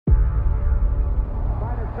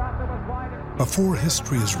Before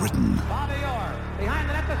history is written,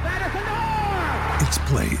 it's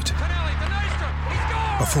played.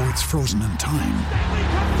 Before it's frozen in time,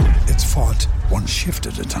 it's fought one shift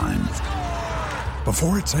at a time.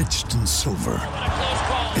 Before it's etched in silver,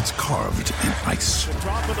 it's carved in ice.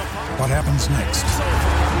 What happens next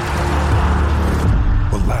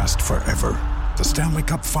will last forever. The Stanley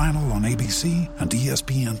Cup Final on ABC and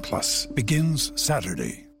ESPN Plus begins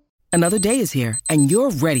Saturday. Another day is here, and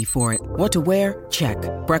you're ready for it. What to wear? Check.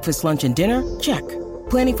 Breakfast, lunch, and dinner? Check.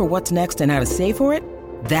 Planning for what's next and how to save for it?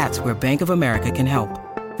 That's where Bank of America can help.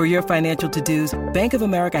 For your financial to-dos, Bank of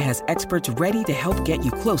America has experts ready to help get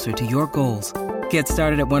you closer to your goals. Get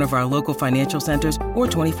started at one of our local financial centers or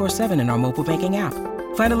 24/7 in our mobile banking app.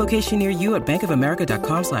 Find a location near you at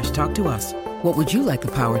bankofamerica.com/talktous. What would you like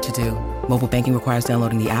the power to do? Mobile banking requires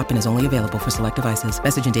downloading the app and is only available for select devices.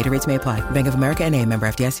 Message and data rates may apply. Bank of America N.A., member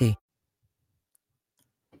FDIC.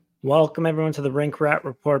 Welcome, everyone, to the Rink Rat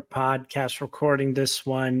Report podcast, recording this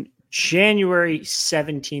one January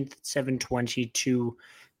 17th, 7:22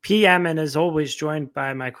 p.m. And as always, joined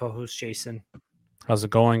by my co-host, Jason. How's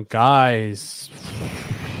it going, guys?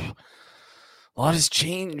 A lot has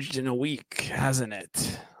changed in a week, hasn't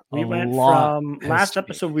it? We went from last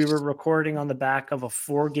episode, we were recording on the back of a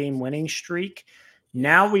 4-game winning streak.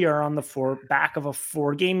 Now we are on the back of a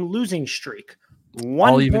 4-game losing streak.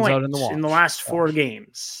 1 point in the last 4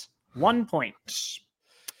 games. 1 point.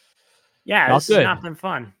 Yeah, this has not been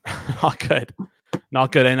fun. Not good.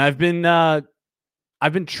 Not good. And I've been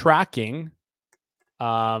tracking.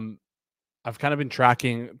 I've kind of been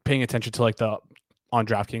tracking, paying attention to like on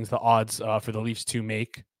DraftKings, the odds for the Leafs to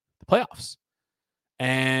make the playoffs.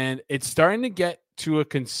 And it's starting to get to a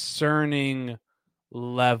concerning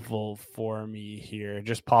level for me here.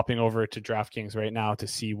 Just popping over to DraftKings right now to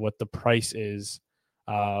see what the price is.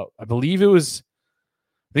 I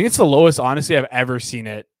think it's the lowest, honestly, I've ever seen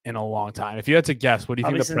it in a long time. If you had to guess, what do you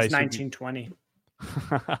think the price since 1920?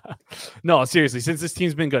 No, seriously, since this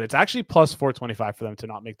team's been good, it's actually plus 425 for them to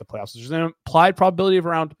not make the playoffs. There's an implied probability of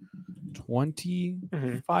around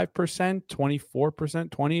 25%, 24%,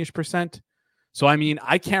 20-ish%. So, I mean,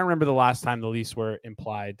 I can't remember the last time the Leafs were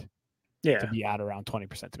implied to be at around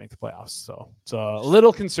 20% to make the playoffs. So it's a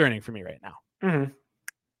little concerning for me right now. Mm-hmm.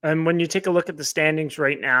 And when you take a look at the standings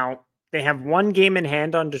right now, they have 1 game in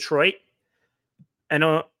hand on Detroit and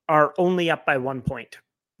are only up by 1 point.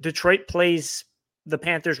 Detroit plays the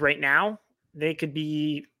Panthers right now. They could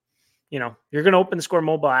be, you're going to open the Score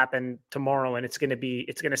mobile app and tomorrow, and it's going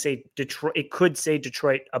to say Detroit. It could say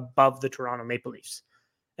Detroit above the Toronto Maple Leafs,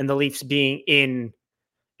 and the Leafs being in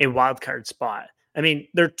a wild card spot. I mean,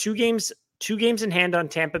 they're 2 games in hand on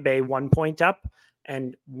Tampa Bay, 1 point up,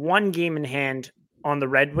 and 1 game in hand on the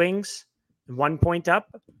Red Wings, 1 point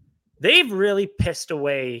up. They've really pissed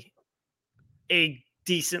away a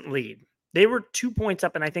decent lead. They were 2 points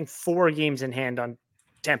up and I think 4 games in hand on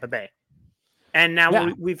Tampa Bay. And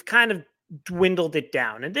now we've kind of dwindled it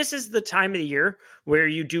down. And this is the time of the year where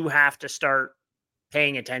you do have to start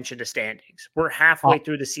paying attention to standings. We're halfway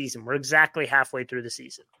through the season. We're exactly halfway through the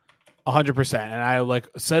season. 100%. And I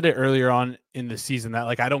said it earlier on in the season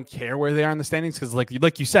that I don't care where they are in the standings because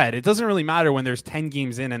like you said, it doesn't really matter when there's 10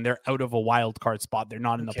 games in and they're out of a wild card spot. They're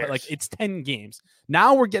not in the play. It's 10 games.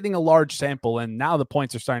 Now we're getting a large sample and now the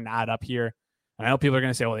points are starting to add up here. And I know people are going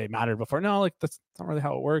to say, well, they mattered before. No, that's not really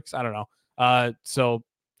how it works. I don't know. So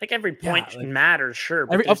every point matters, sure.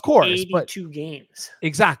 But of course, 82 games.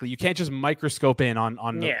 Exactly. You can't just microscope in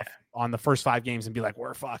on the first 5 games and be like,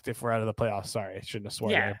 we're fucked if we're out of the playoffs. Sorry, I shouldn't have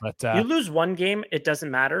sworn there. But you lose 1 game, it doesn't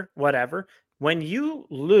matter. Whatever. When you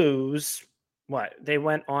lose, they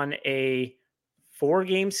went on a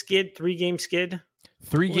 4-game skid, 3-game skid.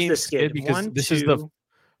 3-game skid because this is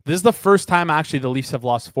the first time actually the Leafs have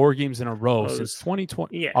lost 4 games in a row since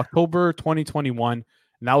 2020, October 2021.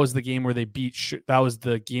 And that was the game where they beat. That was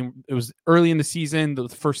the game. It was early in the season. The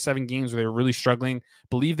first 7 games where they were really struggling.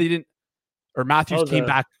 Believe they didn't, or Matthews came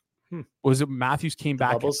back. Was it Matthews came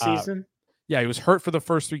back? Bubble season? Yeah, he was hurt for the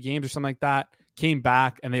first 3 games or something like that. Came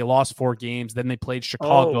back and they lost 4 games. Then they played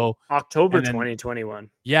Chicago. October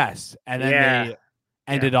 2021. Yes. And then they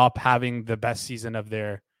ended up having the best season of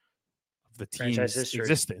the team's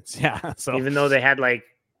existence. Yeah. So even though they had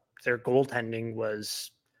their goaltending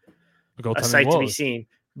was a sight to be seen.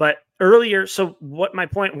 But earlier, so what my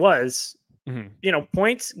point was,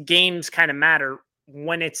 points, games kind of matter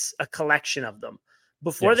when it's a collection of them.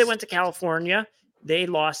 Before they went to California, they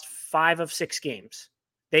lost 5 of 6 games.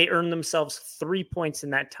 They earned themselves 3 points in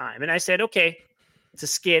that time. And I said, okay, it's a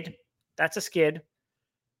skid. That's a skid.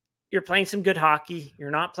 You're playing some good hockey.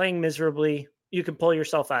 You're not playing miserably. You can pull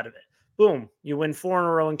yourself out of it. Boom, you win 4 in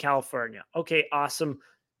a row in California. Okay, awesome.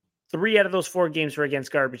 3 out of those 4 games were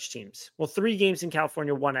against garbage teams. Well, 3 games in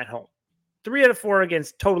California, 1 at home. 3 out of 4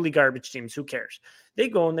 against totally garbage teams. Who cares? They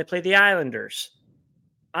go and they play the Islanders.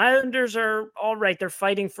 Islanders are all right. They're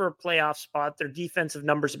fighting for a playoff spot. Their defensive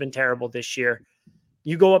numbers have been terrible this year.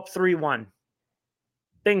 You go up 3-1.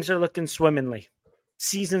 Things are looking swimmingly.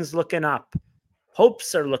 Season's looking up.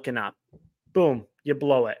 Hopes are looking up. Boom, you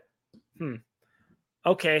blow it.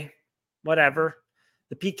 Okay, whatever.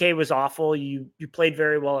 The PK was awful. You played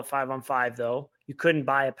very well at 5-on-5, though. You couldn't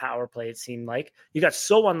buy a power play, it seemed like. You got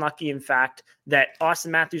so unlucky, in fact, that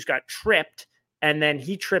Austin Matthews got tripped, and then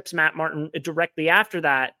he trips Matt Martin directly after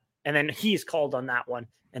that, and then he's called on that one,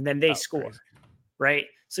 and then they score, crazy. Right?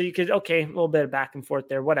 So you could, okay, a little bit of back and forth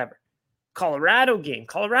there, whatever. Colorado game.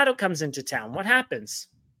 Colorado comes into town. What happens?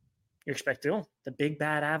 You're expecting, the big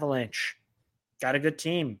bad Avalanche. Got a good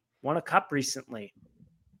team. Won a cup recently.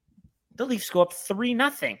 The Leafs go up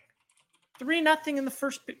 3-0. 3-0 in the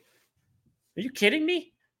first. Are you kidding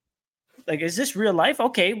me? Like, is this real life?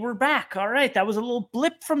 Okay, we're back. All right. That was a little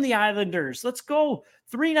blip from the Islanders. Let's go.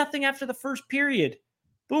 3-0 after the first period.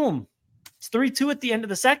 Boom. It's 3-2 at the end of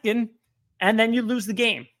the second. And then you lose the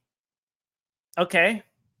game. Okay.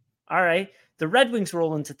 All right. The Red Wings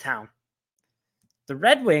roll into town. The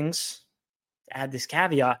Red Wings, to add this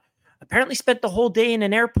caveat, apparently spent the whole day in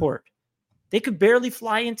an airport. They could barely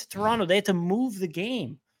fly into Toronto. They had to move the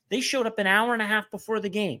game. They showed up an hour and a half before the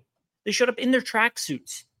game. They showed up in their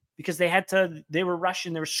tracksuits because they were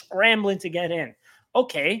rushing. They were scrambling to get in.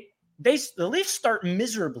 Okay. The Leafs start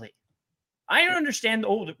miserably. I don't understand.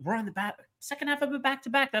 We're on the second half of a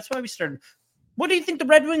back-to-back. That's why we started. What do you think the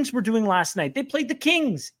Red Wings were doing last night? They played the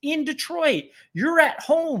Kings in Detroit. You're at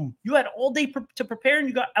home. You had all day to prepare, and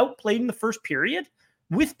you got outplayed in the first period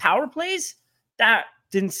with power plays? That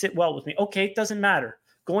didn't sit well with me. Okay, it doesn't matter.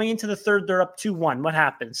 Going into the third, they're up 2-1. What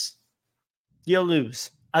happens? You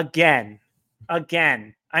lose. Again. I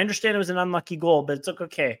understand it was an unlucky goal, but it's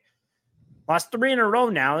okay. Lost 3 in a row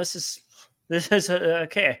now. This is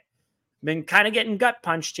okay. Been kind of getting gut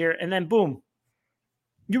punched here, and then boom.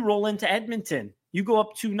 You roll into Edmonton. You go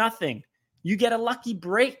up 2-0. You get a lucky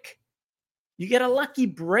break.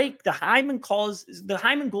 The Hyman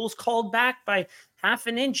goal is called back by half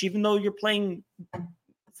an inch, even though you're playing.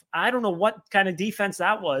 I don't know what kind of defense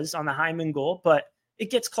that was on the Hyman goal, but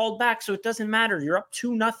it gets called back, so it doesn't matter. You're up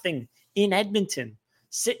 2-0 in Edmonton,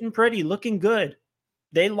 sitting pretty, looking good.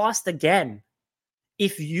 They lost again.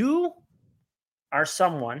 If you are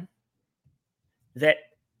someone that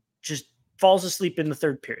just falls asleep in the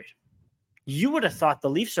third period, you would have thought the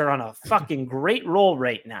Leafs are on a fucking great roll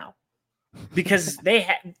right now, because they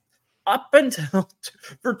had up until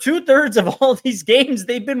for 2/3 of all these games,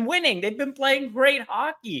 they've been winning. They've been playing great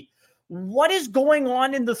hockey. What is going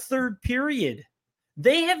on in the third period?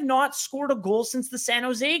 They have not scored a goal since the San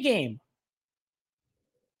Jose game.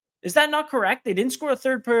 Is that not correct? They didn't score a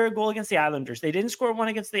third period goal against the Islanders. They didn't score one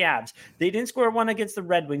against the Avs. They didn't score one against the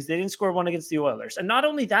Red Wings. They didn't score one against the Oilers. And not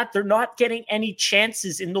only that, they're not getting any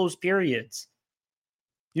chances in those periods.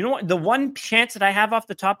 You know what? The one chance that I have off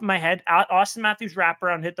the top of my head, Austin Matthews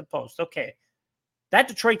wraparound hit the post. Okay. That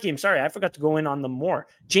Detroit game, sorry, I forgot to go in on them more.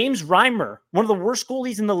 James Reimer, one of the worst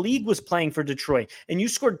goalies in the league, was playing for Detroit, and you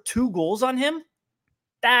scored 2 goals on him?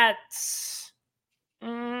 That's,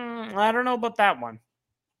 I don't know about that one.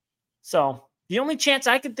 So the only chance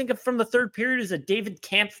I can think of from the third period is a David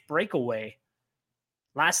Kampf breakaway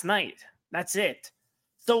last night. That's it.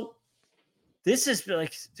 So this is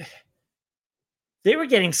like, they were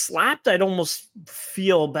getting slapped. I'd almost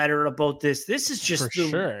feel better about this. This is just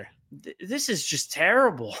sure. This is just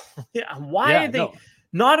terrible. Why are they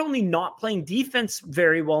not only not playing defense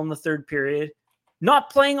very well in the third period, not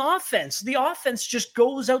playing offense? The offense just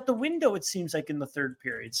goes out the window, it seems like, in the third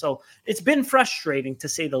period. So it's been frustrating, to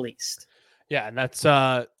say the least. Yeah, and that's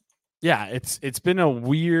it's been a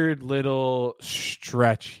weird little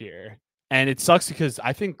stretch here. And it sucks because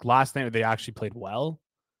I think last night they actually played well.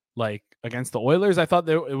 Like against the Oilers, I thought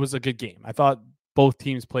it was a good game. I thought both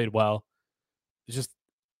teams played well. It's just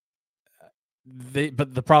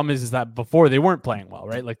but the problem is that before they weren't playing well,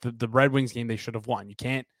 right? Like the Red Wings game, they should have won. You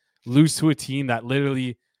can't lose to a team that literally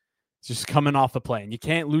is just coming off the plane. You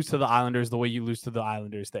can't lose to the Islanders the way you lose to the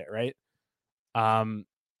Islanders there, right?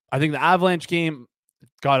 I think the Avalanche game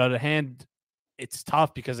got out of hand. It's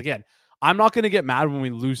tough because, again, I'm not going to get mad when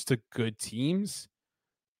we lose to good teams.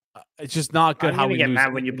 It's just not good how we get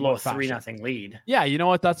mad when you blow a 3-0 lead. Yeah, you know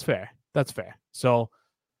what? That's fair. So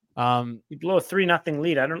you blow a 3-0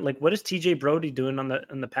 lead. I don't like, what is TJ Brody doing on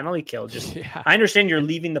the penalty kill? Just I understand you're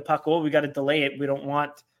leaving the puck. Oh, we got to delay it. We don't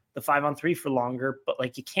want the 5-on-3 for longer, but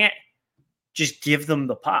like you can't. just give them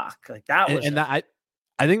the puck. Like that was, I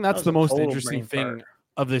think that's the most total interesting brain thing fart.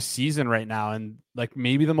 of this season right now. And like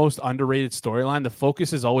maybe the most underrated storyline, the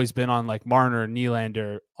focus has always been on like Marner,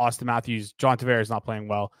 Nylander, Austin Matthews, John Tavares not playing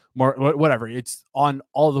well, more whatever. It's on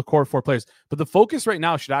all the core 4 players. But the focus right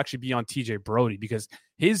now should actually be on TJ Brody, because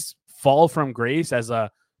his fall from grace as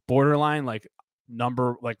a borderline, like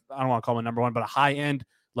number, like I don't want to call him a number one, but a high end,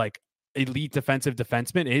 like elite defensive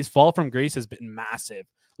defenseman, his fall from grace has been massive.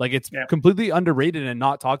 Like it's completely underrated and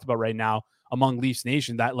not talked about right now among Leafs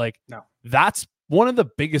Nation. That like, that's one of the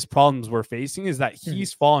biggest problems we're facing, is that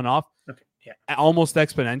he's fallen off almost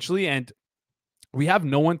exponentially. And we have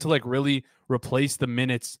no one to like really replace the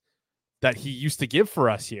minutes that he used to give for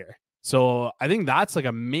us here. So I think that's like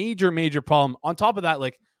a major, major problem. On top of that,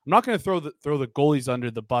 like I'm not going to throw the goalies under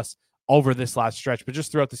the bus over this last stretch, but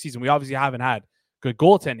just throughout the season, we obviously haven't had good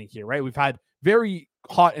goaltending here, right? We've had very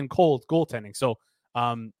hot and cold goaltending. So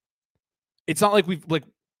it's not like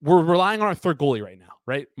we're relying on our third goalie right now,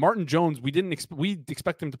 right? Martin Jones, we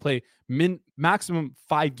expect him to play maximum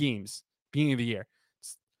 5 games beginning of the year.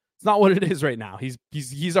 It's not what it is right now.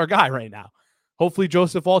 He's our guy right now. Hopefully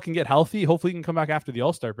Joseph Woll can get healthy. Hopefully he can come back after the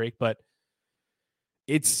All-Star break, but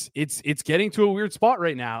it's getting to a weird spot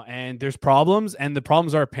right now, and there's problems, and the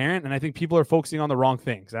problems are apparent, and I think people are focusing on the wrong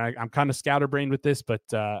things. I'm kind of scatterbrained with this, but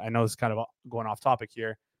I know it's kind of going off topic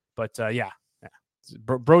here, but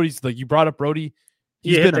Brody's, like you brought up Brody.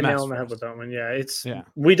 He's been a mess. Nail on the head with that one.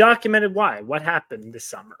 We documented what happened this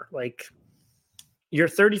summer. Like, you're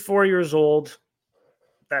 34 years old.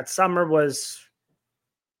 That summer was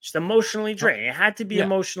just emotionally draining. It had to be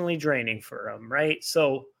emotionally draining for him, right?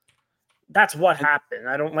 So that's what happened.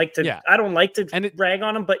 I don't like to rag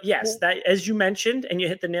on him, but yes, that, as you mentioned, and you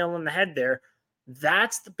hit the nail on the head there,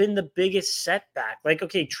 that's been the biggest setback. Like,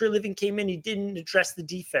 okay, Treliving came in, he didn't address the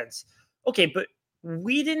defense. Okay, but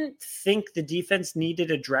we didn't think the defense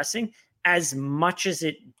needed addressing as much as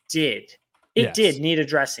it did. It did need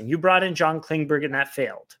addressing. You brought in John Klingberg and that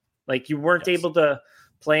failed. Like, you weren't able to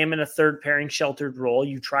play him in a third pairing sheltered role.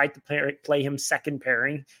 You tried to play him second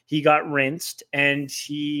pairing. He got rinsed and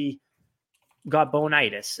he got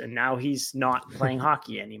bonitis, and now he's not playing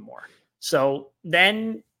hockey anymore. So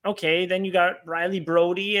then you got Riley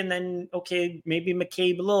Brody, and then, maybe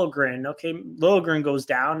McCabe Liljegren. Liljegren goes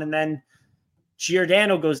down, and then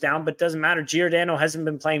Giordano goes down, but doesn't matter. Giordano hasn't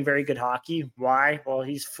been playing very good hockey. Why? Well,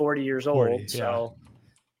 he's 40 years old. So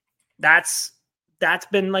that's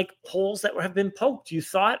been like holes that have been poked. You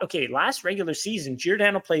thought, last regular season,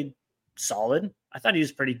 Giordano played solid. I thought he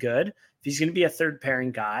was pretty good. If he's going to be a third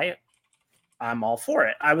pairing guy, I'm all for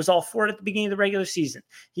it. I was all for it at the beginning of the regular season.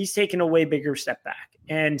 He's taken a way bigger step back,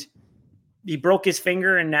 and he broke his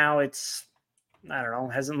finger, and now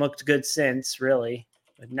hasn't looked good since, really.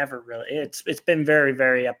 Never really. It's been very,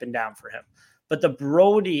 very up and down for him. But the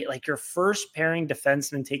Brody, like your first pairing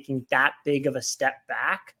defenseman taking that big of a step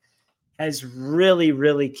back, has really,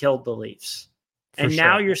 really killed the Leafs. And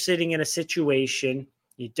now you're sitting in a situation,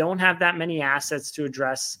 you don't have that many assets to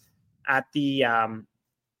address at the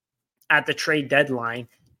trade deadline,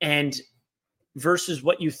 and versus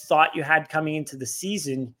what you thought you had coming into the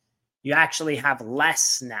season, you actually have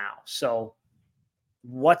less now. So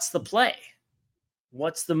what's the play?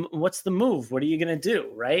 What's the move? What are you going to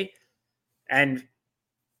do? Right. And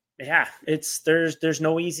there's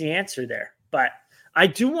no easy answer there, but I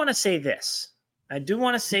do want to say this.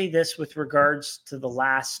 With regards to the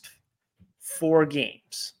last 4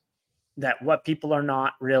 games, that what people are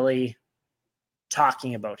not really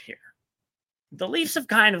talking about here. The Leafs have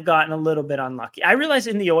kind of gotten a little bit unlucky. I realize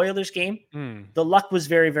in the Oilers game, the luck was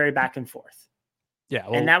very, very back and forth. Yeah.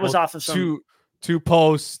 Well, and that was off of two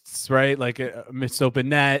posts, right? Like a missed open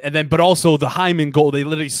net. And then, but also the Hyman goal, they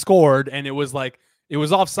literally scored, and it was like, it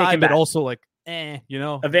was offside, but also like,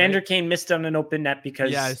 Evander Kane missed on an open net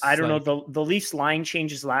because I don't know. The Leafs line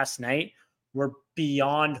changes last night were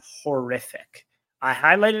beyond horrific. I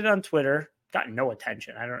highlighted on Twitter, got no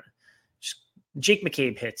attention. Jake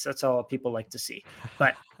McCabe hits. That's all people like to see.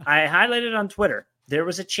 But I highlighted on Twitter, there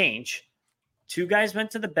was a change. 2 guys went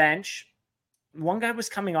to the bench. One guy was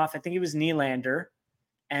coming off. I think it was Nylander.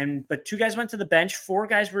 But 2 guys went to the bench. 4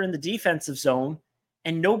 guys were in the defensive zone,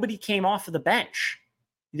 and nobody came off of the bench.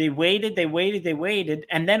 They waited.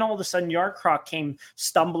 And then all of a sudden, Yarcroc came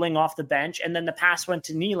stumbling off the bench, and then the pass went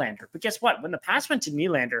to Nylander. But guess what? When the pass went to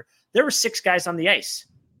Nylander, there were 6 guys on the ice.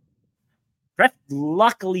 Ref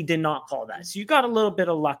luckily did not call that. So you got a little bit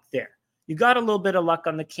of luck there. You got a little bit of luck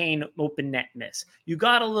on the Kane open net miss. You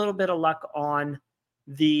got a little bit of luck on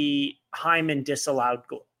the Hyman disallowed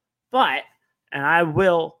goal. But, and I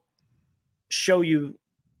will show you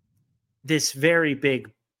this very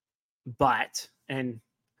big but, and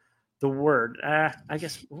the word, I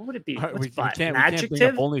guess, what would it be? What's We but? can't, An adjective?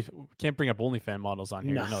 can't bring up OnlyFan models on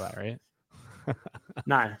here. No. You know that, right?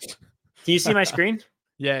 Nah. Can you see my screen?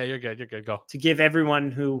 Yeah, you're good. You're good. Go. To give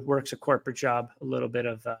everyone who works a corporate job a little bit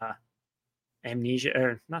of amnesia,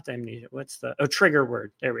 or not amnesia. What's the trigger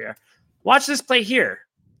word? There we are. Watch this play here.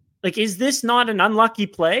 Like, is this not an unlucky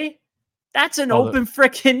play? That's an open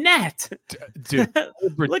freaking net. Dude,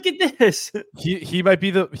 look at this. He might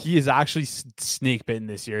be he is actually snake bitten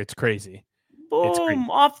this year. It's crazy.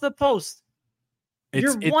 Boom, off the post.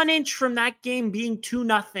 You're 1 inch from that game being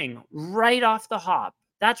 2-0 right off the hop.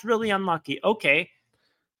 That's really unlucky. Okay.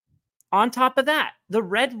 On top of that, the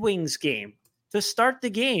Red Wings game to start the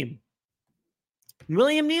game.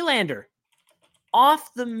 William Nylander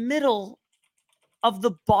off the middle of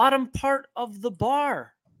the bottom part of the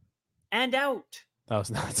bar and out. That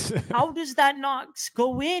was nuts. How does that not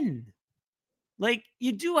go in? Like,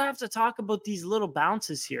 you do have to talk about these little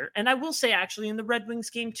bounces here. And I will say, actually, in the Red Wings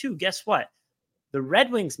game too, guess what? The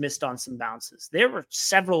Red Wings missed on some bounces. There were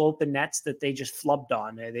several open nets that they just flubbed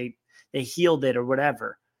on. They healed it or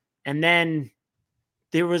whatever. And then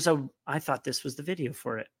there was I thought this was the video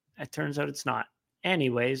for it. It turns out it's not.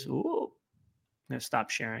 Anyways, I'm going to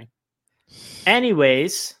stop sharing.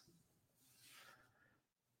 Anyways,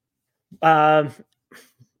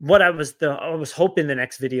 what I was hoping the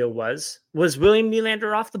next video was William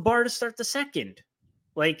Nylander off the bar to start the second.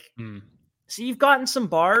 Like, so you've gotten some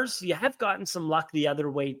bars. You have gotten some luck the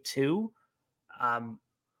other way too.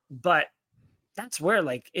 But that's where,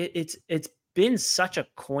 like, it's been such a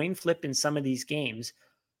coin flip in some of these games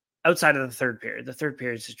outside of the third period. The third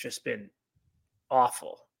period has just been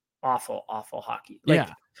awful hockey. Like,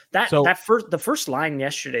 the first line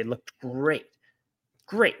yesterday looked great.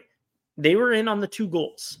 They were in on the 2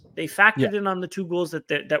 goals. They factored in on the 2 goals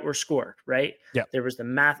that were scored, right? Yeah. There was the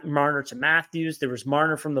Marner to Matthews. There was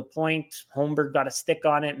Marner from the point. Holmberg got a stick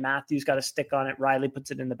on it. Matthews got a stick on it. Riley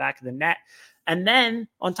puts it in the back of the net. And then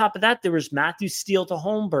on top of that, there was Matthews steal to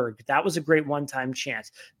Holmberg. That was a great one-time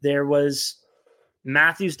chance. There was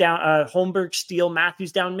Matthews down, Holmberg steal,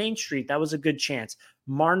 Matthews down Main Street. That was a good chance.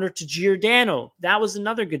 Marner to Giordano. That was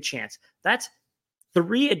another good chance. That's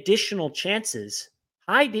 3 additional chances,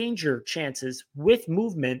 high danger chances with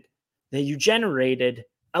movement that you generated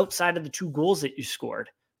outside of the 2 goals that you scored.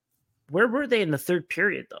 Where were they in the third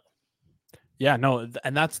period, though? Yeah, no,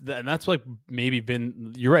 and that's like maybe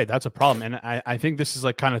been, you're right, that's a problem. And I think this is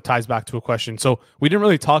like kind of ties back to a question. So we didn't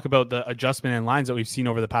really talk about the adjustment in lines that we've seen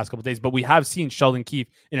over the past couple of days, but we have seen Sheldon Keefe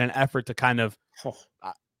in an effort to kind of,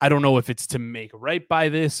 I don't know if it's to make right by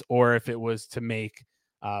this or if it was to make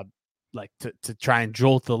to try and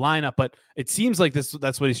jolt the lineup, but it seems like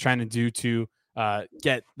that's what he's trying to do to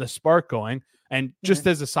get the spark going. And just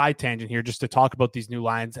as a side tangent here, just to talk about these new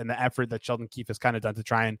lines and the effort that Sheldon Keefe has kind of done to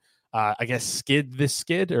try and I guess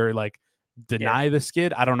skid or like deny the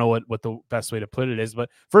skid. I don't know what the best way to put it is, but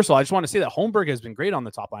first of all, I just want to say that Holmberg has been great on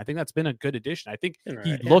the top line. I think that's been a good addition. I think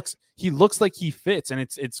he looks like he fits, and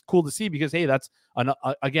it's cool to see because, hey, that's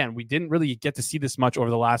again, we didn't really get to see this much over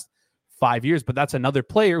the last 5 years, but that's another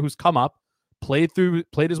player who's come up, played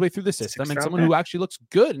his way through the system, and someone who actually looks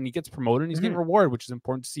good, and he gets promoted and he's getting rewarded, which is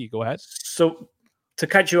important to see. Go ahead. So to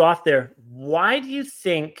cut you off there, why do you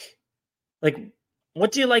think, like,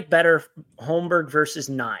 what do you like better, Holmberg versus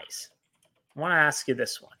Nyes? I want to ask you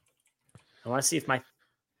this one. I want to see if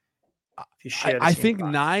you share. I think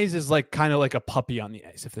Nyes is like kind of like a puppy on the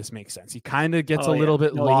ice, if this makes sense. He kind of gets a little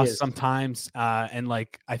bit lost sometimes. And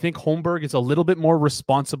like, I think Holmberg is a little bit more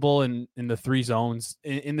responsible in the 3 zones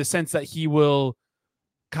in the sense that he will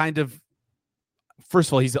kind of,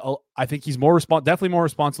 first of all, I think he's definitely more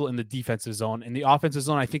responsible in the defensive zone. In the offensive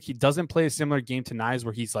zone, I think he doesn't play a similar game to Nyes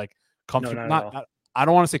where he's like comfortable. I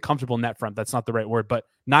don't want to say comfortable net front. That's not the right word, but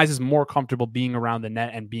Nyes is more comfortable being around the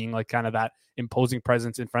net and being like kind of that imposing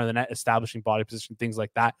presence in front of the net, establishing body position, things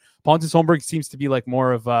like that. Pontus Holmberg seems to be like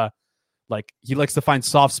more of like he likes to find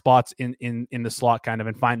soft spots in the slot kind of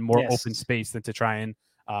and find more open space than to try and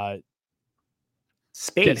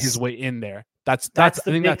get his way in there. That's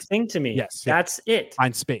the big thing to me. Yes, that's it.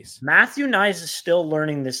 Find space. Matthew Nyes is still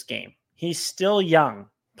learning this game. He's still young.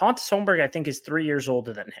 Pontus Holmberg, I think, is 3 years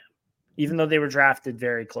older than him, even though they were drafted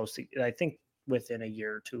very closely. I think within a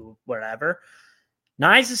year or two, whatever.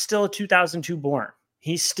 Nyes is still a 2002 born.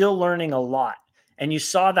 He's still learning a lot. And you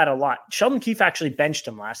saw that a lot. Sheldon Keefe actually benched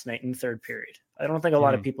him last night in the third period. I don't think a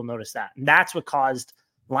lot of people noticed that. And that's what caused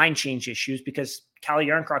line change issues because Calle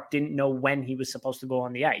Jarnkrok didn't know when he was supposed to go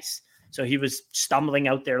on the ice. So he was stumbling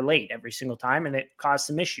out there late every single time, and it caused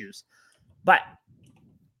some issues. But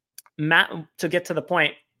to get to the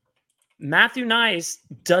point, Matthew Nyes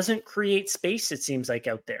doesn't create space, it seems like,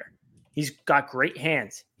 out there. He's got great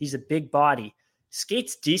hands. He's a big body.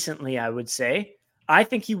 Skates decently, I would say. I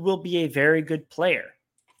think he will be a very good player.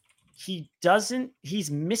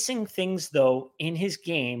 He's missing things, though, in his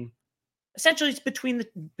game. Essentially, it's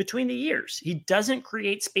between the years. He doesn't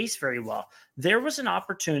create space very well. There was an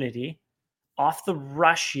opportunity off the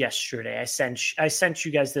rush yesterday. I sent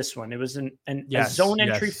you guys this one. It was a zone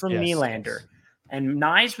entry from Nylander. And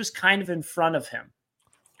Nyes was kind of in front of him.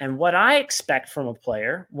 And what I expect from a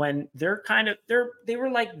player when they were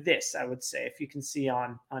like this, I would say, if you can see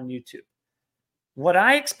on YouTube. What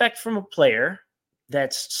I expect from a player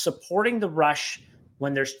that's supporting the rush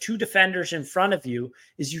when there's two defenders in front of you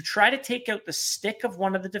is you try to take out the stick of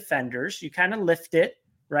one of the defenders. You kind of lift it,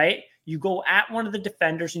 right? You go at one of the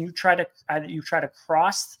defenders and you try to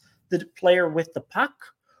cross the player with the puck,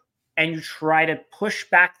 and you try to push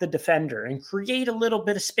back the defender and create a little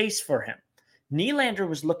bit of space for him. Nylander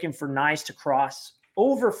was looking for Nyes to cross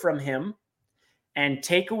over from him and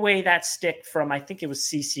take away that stick from, I think it was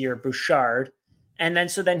Ceci or Bouchard, and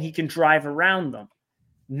then he can drive around them.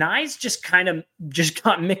 Nyes just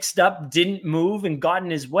got mixed up, didn't move, and got in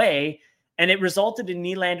his way, and it resulted in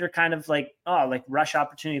Nylander kind of like rush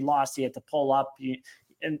opportunity lost. He had to pull up,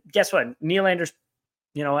 and guess what? Nylander's,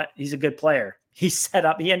 you know what? He's a good player. He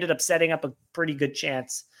ended up setting up a pretty good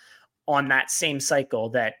chance on that same cycle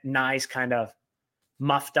that Nyes kind of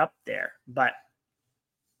muffed up there. But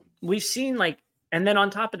we've seen and then on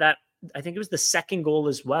top of that, I think it was the second goal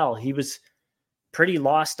as well. He was pretty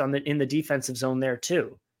lost in the defensive zone there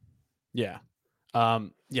too. Yeah.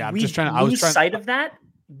 I'm just trying to lose sight of that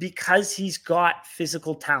because he's got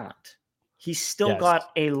physical talent. He's still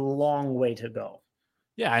got a long way to go.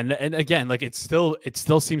 Yeah, and again, it still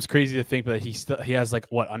seems crazy to think that he has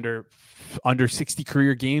under 60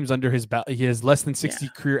 career games under his belt. He has less than 60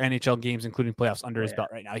 career NHL games, including playoffs, under his belt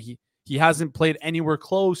right now. He hasn't played anywhere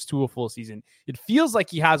close to a full season. It feels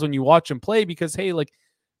like he has when you watch him play because he looks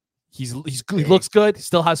good. He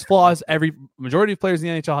still has flaws. Every majority of players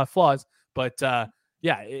in the NHL have flaws, but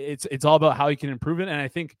it's all about how he can improve it. And I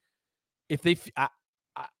think if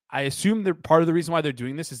I assume that part of the reason why they're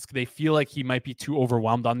doing this is they feel like he might be too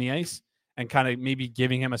overwhelmed on the ice, and kind of maybe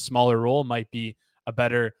giving him a smaller role might be a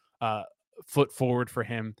better foot forward for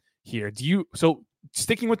him here. So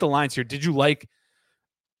sticking with the lines here, did you like,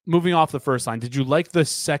 moving off the first line, did you like the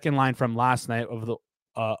second line from last night of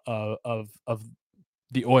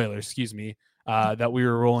the Oilers, excuse me, that we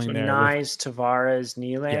were rolling there? Nyes, Tavares,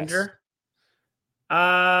 Nylander.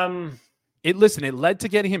 Yes. It led to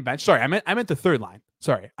getting him benched. Sorry, I meant the third line.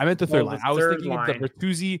 I meant the third line. I was thinking of the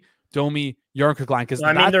Bertuzzi, Domi, Jarnkrok line because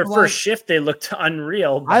their first shift they looked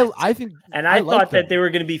unreal. I thought that they were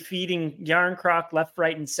going to be feeding Jarnkrok left,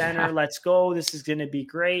 right, and center. Yeah. Let's go. This is going to be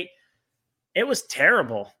great. It was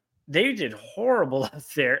terrible. They did horrible out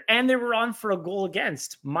there, and they were on for a goal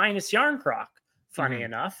against minus Jarnkrok. Funny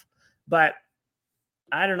enough, but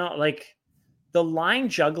I don't know. The line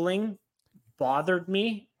juggling bothered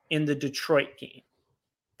me in the Detroit game.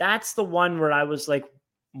 That's the one where I was like,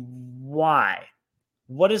 why?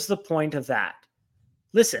 What is the point of that?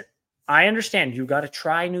 Listen, I understand you got to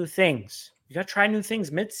try new things. You got to try new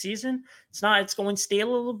things mid-season. It's going stale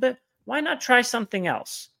a little bit. Why not try something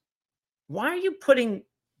else? Why are you putting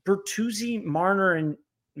Bertuzzi, Marner,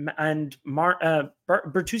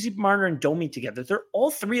 Bertuzzi, Marner, and Domi together? They're all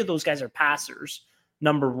three of those guys are passers.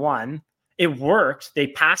 Number one. It worked. They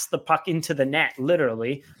passed the puck into the net,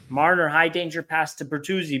 literally. Marner, high danger pass to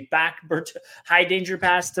Bertuzzi, high danger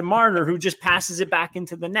pass to Marner, who just passes it back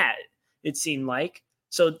into the net, it seemed like.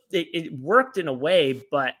 So it worked in a way,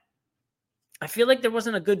 but I feel like there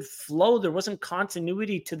wasn't a good flow. There wasn't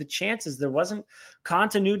continuity to the chances. There wasn't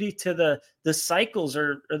continuity to the cycles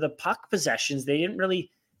or the puck possessions. They didn't really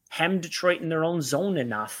hem Detroit in their own zone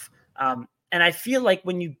enough. And I feel like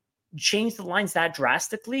when you change the lines that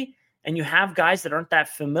drastically, and you have guys that aren't that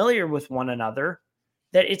familiar with one another,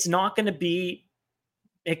 that it's not going to be,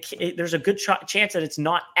 there's a good chance that it's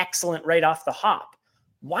not excellent right off the hop.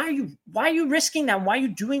 Why are you risking that? Why are you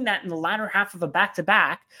doing that in the latter half of a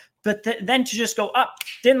back-to-back? But then to just go up,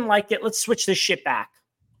 didn't like it, let's switch this shit back.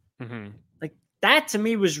 Mm-hmm. That to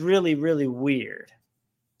me was really, really weird.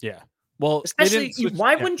 Yeah. Well, especially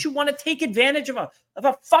why wouldn't you want to take advantage of a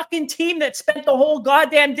fucking team that spent the whole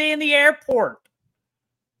goddamn day in the airport?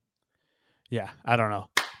 Yeah, I don't know,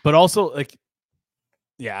 but also I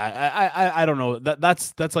don't know.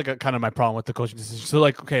 That's a kind of my problem with the coaching decision. So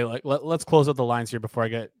let's close out the lines here before I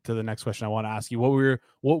get to the next question. I want to ask you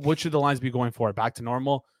what should the lines be going for? Back to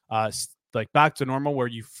normal, back to normal where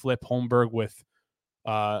you flip Holmberg with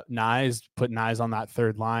Nyes, put Nyes on that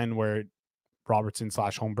third line where Robertson /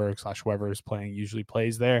 Holmberg / whoever is playing usually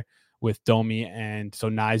plays there with Domi. And so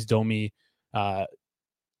Nyes, Domi,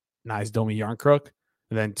 Yarncrook,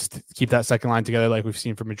 and then just keep that second line together like we've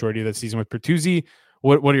seen for majority of the season with Bertuzzi.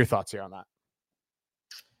 What are your thoughts here on that?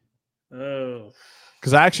 Oh,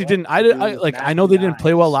 because I actually didn't. I know they didn't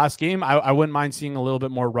play well last game. I wouldn't mind seeing a little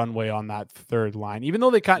bit more runway on that third line, even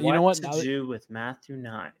though they can't. You know what? What to do with Matthew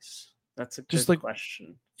Nyes? That's a good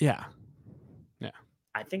question. Yeah.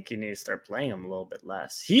 I think you need to start playing him a little bit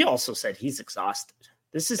less. He also said he's exhausted.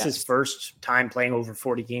 This is his first time playing over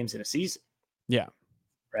 40 games in a season. Yeah.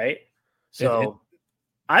 Right? So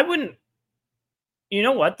I wouldn't, you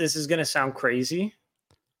know what? This is going to sound crazy,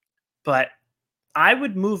 but I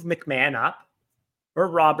would move McMahon up or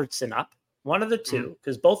Robertson up, one of the two,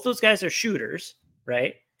 because both those guys are shooters,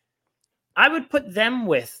 right? I would put them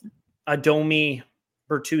with a Domi,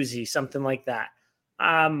 Bertuzzi, something like that.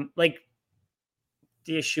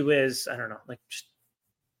 The issue is, I don't know,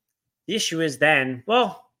 the issue is then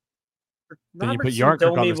Robertson, Domi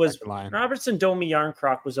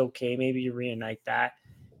Yarncroc was okay. Maybe you reunite that.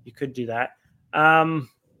 You could do that. What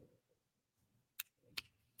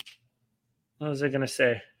was I going to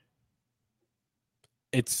say?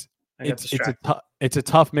 It's a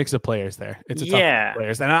tough mix of players there. It's a tough mix of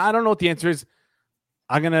players, and I don't know what the answer is.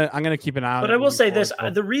 I'm gonna keep an eye on it. But I will say this: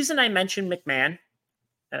 the reason I mentioned McMahon,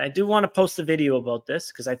 and I do want to post a video about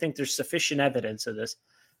this because I think there's sufficient evidence of this.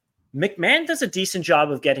 McMahon does a decent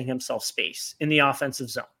job of getting himself space in the offensive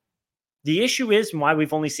zone. The issue is, and why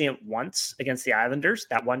we've only seen it once against the Islanders,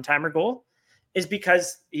 that one-timer goal, is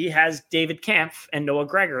because he has David Kampf and Noah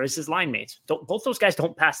Gregor as his line mates. Both those guys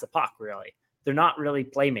don't pass the puck, really. They're not really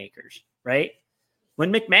playmakers, right?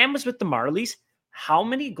 When McMahon was with the Marlies, how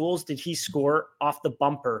many goals did he score off the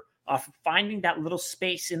bumper, off of finding that little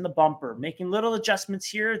space in the bumper, making little adjustments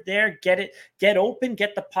here, there, get open,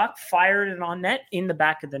 get the puck, fire it on net in the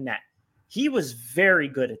back of the net. He was very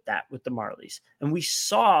good at that with the Marlies. And we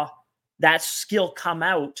saw that skill come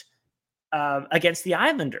out against the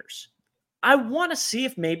Islanders. I want to see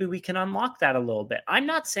if maybe we can unlock that a little bit. I'm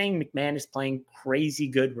not saying McMahon is playing crazy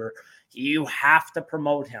good where you have to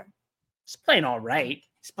promote him. He's playing all right.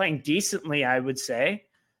 He's playing decently, I would say.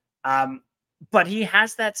 But he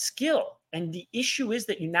has that skill. And the issue is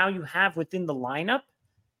that you have within the lineup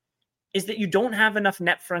is that you don't have enough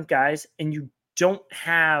net front guys and you don't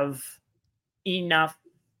have enough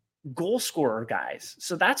goal scorer guys.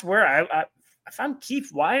 So that's where I found Keith.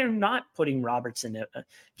 Why am I not putting Robertson,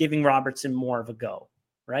 giving Robertson more of a go?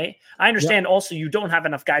 Right. I understand also you don't have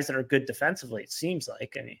enough guys that are good defensively. It seems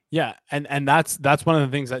like. And that's one of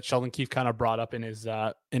the things that Sheldon Keefe kind of brought up in his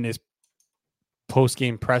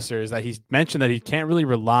post-game presser is that he's mentioned that he can't really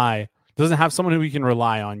doesn't have someone who he can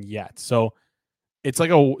rely on yet. So it's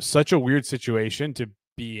like such a weird situation to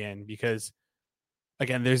be in because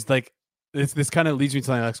again, there's like, this kind of leads me to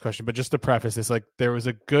the next question, but just to preface this, like there was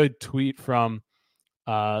a good tweet from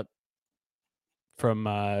who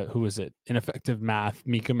was it? Ineffective Math,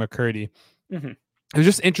 Mika McCurdy. Mm-hmm. It was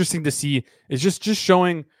just interesting to see. It's just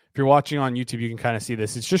showing, if you're watching on YouTube, you can kind of see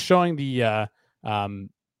this. It's just showing the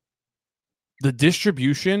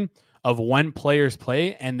distribution of when players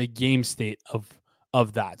play and the game state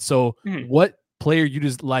of that. So what player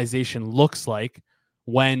utilization looks like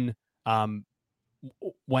when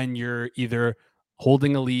you're either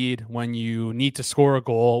holding a lead, when you need to score a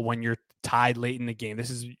goal, when you're tied late in the game.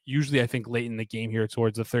 This is usually, I think, late in the game here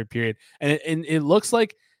towards the third period. And it looks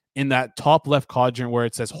like in that top left quadrant where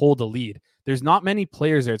it says hold a lead, there's not many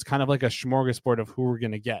players there. It's kind of like a smorgasbord of who we're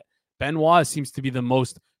going to get. Benoit seems to be the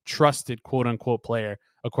most trusted quote unquote player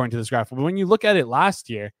according to this graph. But when you look at it last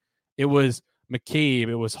year, it was McCabe,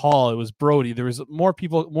 it was Hall, it was Brody. There was more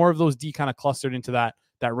of those D kind of clustered into that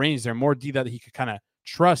range there, more D that he could kind of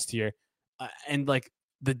trust here. And like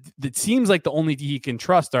it seems like the only D he can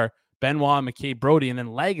trust are Benoit, McCabe, Brody, and then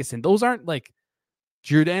Lagesson. Those aren't like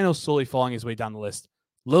Giordano's slowly falling his way down the list.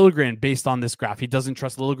 Liljegren, based on this graph, he doesn't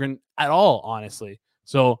trust Liljegren at all, honestly.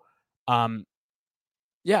 So,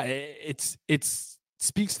 it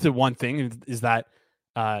speaks to one thing is that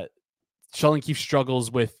Sheldon Keefe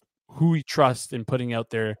struggles with who he trusts in putting out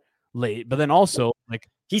there late, but then also like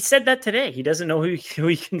he said that today, he doesn't know who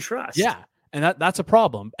he can trust. Yeah, and that's a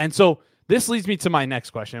problem. And so this leads me to my next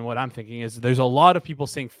question. What I'm thinking is there's a lot of people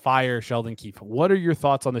saying fire Sheldon Keefe. What are your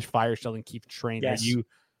thoughts on this fire Sheldon Keefe train? Yes.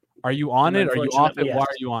 Are you on it? Are you off it? Yes. Why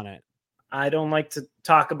are you on it? I don't like to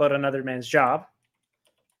talk about another man's job.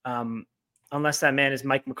 Unless that man is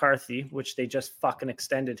Mike McCarthy, which they just fucking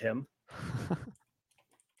extended him.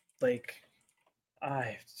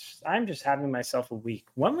 I'm just having myself a week.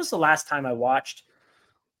 When was the last time I watched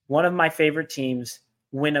one of my favorite teams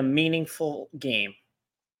win a meaningful game,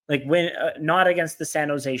 like win not against the San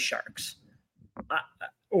Jose Sharks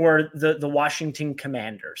or the Washington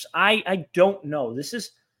Commanders. I don't know. This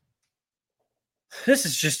is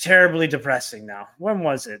just terribly depressing now. When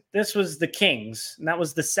was it? This was the Kings, and that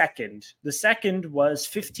was the second. The second was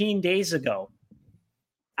 15 days ago.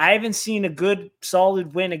 I haven't seen a good,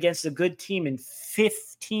 solid win against a good team in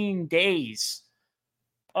 15 days.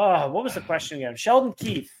 Oh, what was the question again? Sheldon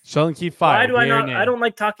Keefe. Sheldon Keefe fired. Why do I not? I don't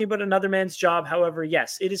like talking about another man's job. However,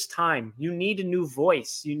 yes, it is time. You need a new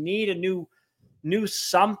voice. You need a new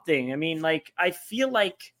something. I mean, like, I feel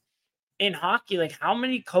like in hockey, like, how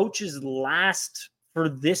many coaches last for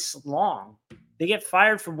this long? They get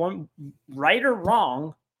fired for one, right or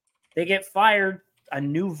wrong. They get fired. A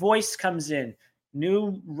new voice comes in.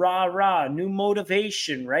 New rah, new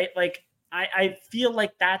motivation, right? Like, I feel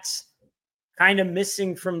like that's kind of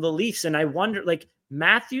missing from the Leafs. And I wonder, like,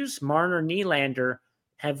 Matthews, Marner, Nylander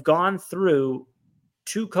have gone through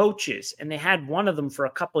 2 coaches, and they had one of them for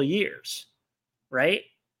a couple of years, right?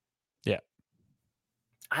 Yeah.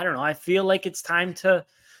 I don't know. I feel like it's time to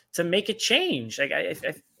make a change. Like,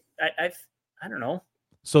 I don't know.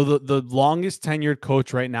 So the longest tenured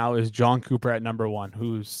coach right now is John Cooper at number 1,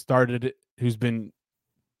 who's been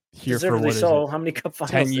here for what is it? How many cup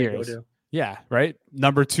finals 10 years. Yeah, right.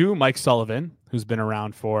 Number 2, Mike Sullivan, who's been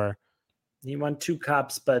around for he won 2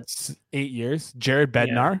 cups, but 8 years. Jared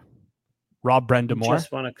Bednar, Rob Brendamore,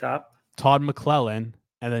 just won a cup. Todd McClellan,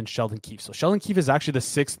 and then Sheldon Keefe. So Sheldon Keefe is actually the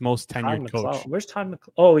 6th most tenured coach. Where's Todd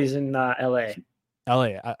McClellan? Oh, he's in LA.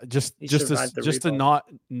 Just to not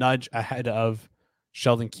nudge ahead of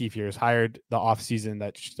Sheldon Keefe here, is hired the offseason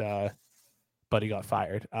that Buddy got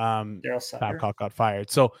fired. Babcock got fired.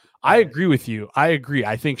 So I agree with you.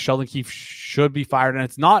 I think Sheldon Keefe should be fired, and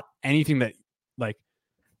it's not anything that, like,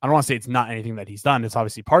 I don't want to say it's not anything that he's done. It's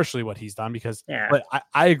obviously partially what he's done but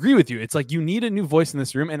I agree with you. It's like you need a new voice in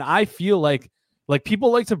this room, and I feel like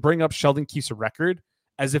people like to bring up Sheldon Keefe's record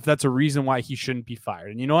as if that's a reason why he shouldn't be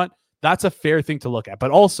fired. And you know what? That's a fair thing to look at.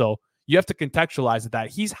 But also, you have to contextualize that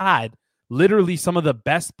he's had literally some of the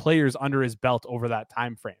best players under his belt over that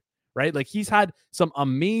time frame, right? Like, he's had some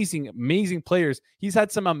amazing players. He's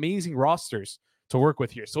had some amazing rosters to work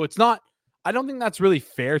with here. So it's not, I don't think that's really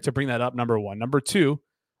fair to bring that up, number 1. Number 2,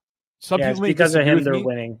 people because of him, they're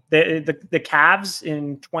winning. The Cavs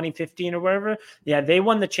in 2015 or whatever, they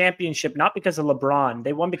won the championship not because of LeBron.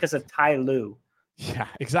 They won because of Ty Lue. Yeah,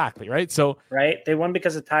 exactly. Right. So, they won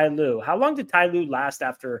because of Ty Lue. How long did Ty Lue last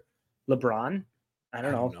after LeBron? I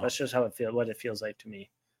don't know. That's just what it feels like to me.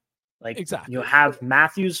 Like, exactly. You have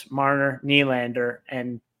Matthews, Marner, Nylander,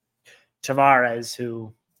 and Tavares,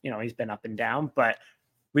 who, he's been up and down, but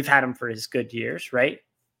we've had him for his good years, right?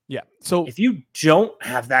 Yeah. So if you don't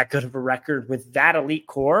have that good of a record with that elite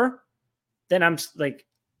core, then I'm like,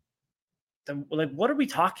 what are we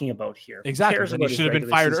talking about here? Exactly. And he should have been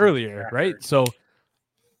fired earlier, right? So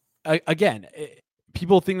again,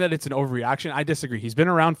 people think that it's an overreaction. I disagree. He's been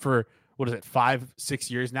around for,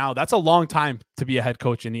 5-6 years now. That's a long time to be a head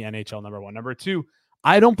coach in the NHL, number 1. Number 2,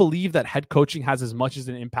 I don't believe that head coaching has as much as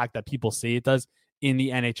an impact that people say it does in the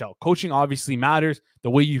NHL. Coaching obviously matters.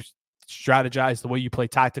 The way you strategize, the way you play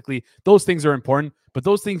tactically, those things are important, but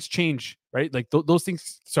those things change, right? Like those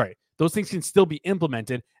things can still be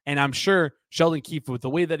implemented. And I'm sure Sheldon Keefe, with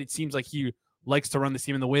the way that it seems like he likes to run the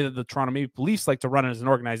team and the way that the Toronto Maple Leafs like to run it as an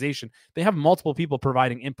organization, they have multiple people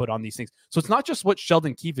providing input on these things. So it's not just what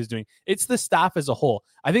Sheldon Keefe is doing, it's the staff as a whole.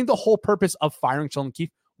 I think the whole purpose of firing Sheldon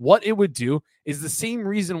Keefe, what it would do is the same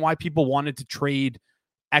reason why people wanted to trade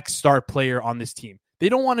X star player on this team. They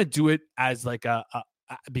don't want to do it as like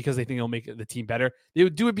because they think it'll make the team better. They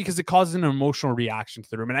would do it because it causes an emotional reaction to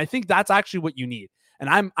the room. And I think that's actually what you need.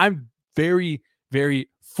 And I'm very,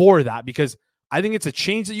 very for that, because I think it's a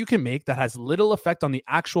change that you can make that has little effect on the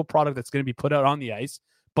actual product that's going to be put out on the ice,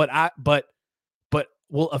 but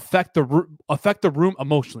will affect the room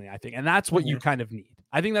emotionally, I think. And that's what you kind of need.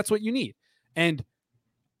 I think that's what you need. And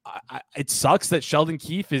it sucks that Sheldon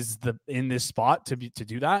Keefe is in this spot to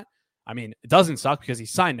do that. I mean, it doesn't suck because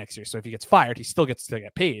he's signed next year. So if he gets fired, he still gets to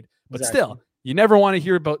get paid. But still, you never want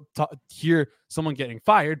to hear someone getting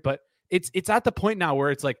fired. But it's at the point now where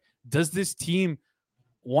it's like, does this team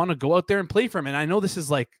want to go out there and play for him? And I know this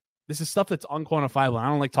is stuff that's unquantifiable. I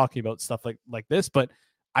don't like talking about stuff like this, but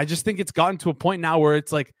I just think it's gotten to a point now where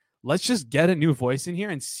it's like, let's just get a new voice in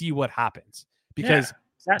here and see what happens. Because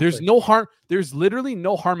there's no harm. There's literally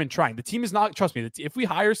no harm in trying. The team is not, trust me, if we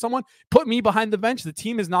hire someone, put me behind the bench, the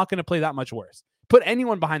team is not going to play that much worse. Put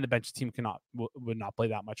anyone behind the bench, the team would not play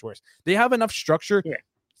that much worse. They have enough structure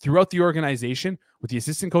throughout the organization with the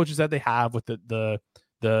assistant coaches that they have, with the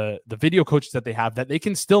the video coaches that they have, that they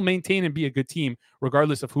can still maintain and be a good team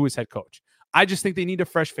regardless of who is head coach. I just think they need a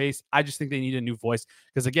fresh face. I just think they need a new voice.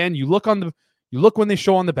 Because again, you look when they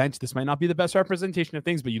show on the bench. This might not be the best representation of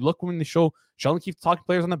things, but you look when they show Sheldon Keefe talking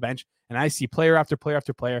players on the bench, and I see player after player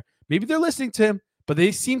after player. Maybe they're listening to him, but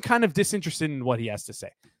they seem kind of disinterested in what he has to say.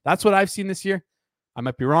 That's what I've seen this year. I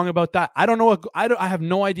might be wrong about that. I don't know. I have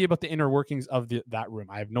no idea about the inner workings of that room.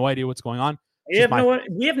 I have no idea what's going on. We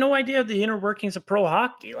have no idea of the inner workings of pro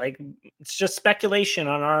hockey. Like, it's just speculation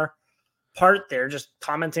on our part there, just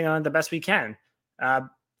commenting on it the best we can.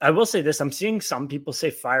 I will say this. I'm seeing some people say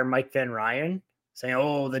fire Mike Van Ryan, saying,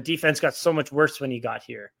 oh, the defense got so much worse when he got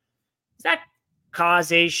here. Is that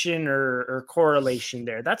causation or correlation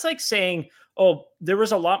there? That's like saying, oh, there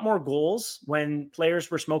was a lot more goals when players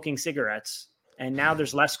were smoking cigarettes, and now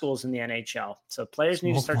there's less goals in the NHL. So players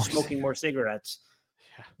need to start smoking more cigarettes.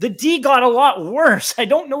 Yeah. The D got a lot worse. I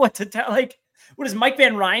don't know what to tell. Like, what is Mike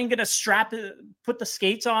Van Ryan going to put the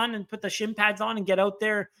skates on and put the shin pads on and get out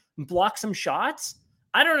there and block some shots?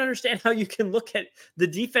 I don't understand how you can look at the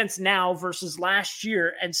defense now versus last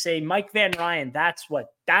year and say Mike Van Ryan, that's what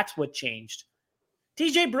changed.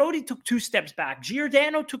 TJ Brody took 2 steps back.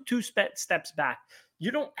 Giordano took 2 steps back.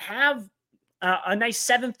 You don't have a nice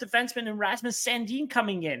 7th defenseman in Rasmus Sandin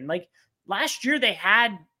coming in. Like, last year they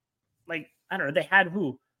had, like, I don't know, they had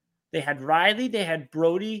who? They had Riley, they had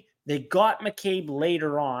Brody, they got McCabe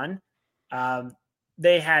later on.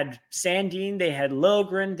 They had Sandin, they had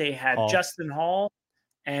Lilgren, they had Justin Hall,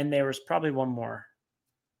 and there was probably one more.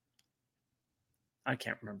 I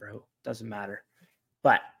can't remember who. Doesn't matter.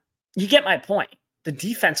 But you get my point. The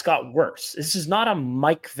defense got worse. This is not a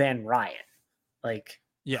Mike Van Ryan. Like,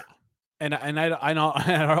 yeah. And I know,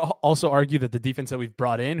 I also argue that the defense that we've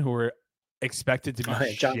brought in, who were expected to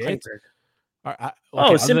be John shit,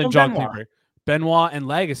 Simple John Benoit. Klingberg, Benoit and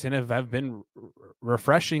Lagesson have been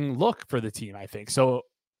refreshing look for the team, I think. So,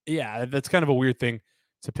 yeah, that's kind of a weird thing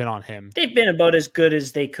to pin on him. They've been about as good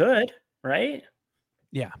as they could, right?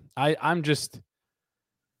 Yeah, I'm just,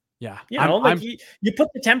 yeah. You put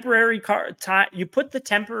the temporary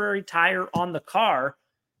tire on the car.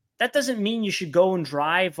 That doesn't mean you should go and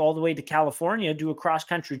drive all the way to California, do a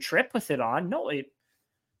cross-country trip with it on. No,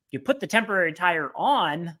 you put the temporary tire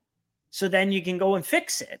on so then you can go and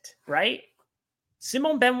fix it, right?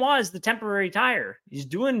 Simon Benoit is the temporary tire. He's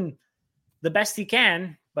doing the best he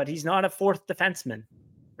can, but he's not a 4th defenseman,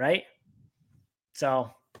 right?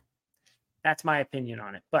 So that's my opinion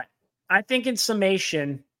on it. But I think in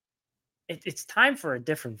summation, it's time for a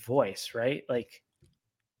different voice, right? Like,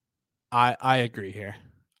 I agree here.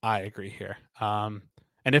 And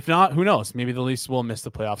if not, who knows? Maybe the Leafs will miss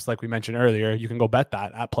the playoffs. Like we mentioned earlier, you can go bet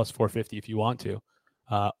that at plus 450 if you want to,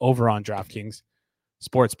 over on DraftKings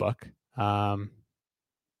Sportsbook.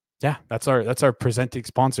 Yeah, that's our presenting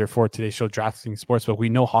sponsor for today's show, DraftKings Sportsbook. We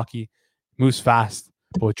know hockey moves fast,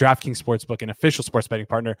 but with DraftKings Sportsbook, an official sports betting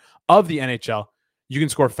partner of the NHL, you can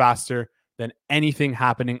score faster than anything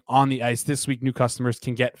happening on the ice. This week, new customers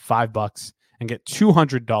can get $5 and get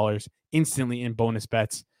 $200 instantly in bonus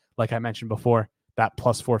bets. Like I mentioned before, that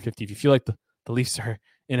plus 450. If you feel like the Leafs are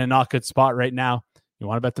in a not good spot right now, you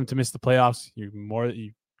want to bet them to miss the playoffs,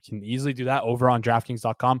 you can easily do that over on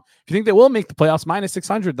DraftKings.com. If you think they will make the playoffs, minus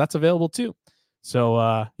 600, that's available too.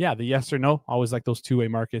 So, yeah, the yes or no, always like those two-way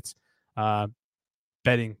markets,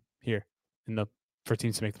 betting here for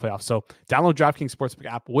teams to make the playoffs. So download DraftKings Sportsbook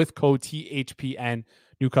app with code THPN.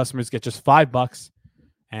 New customers get just $5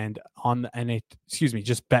 and on the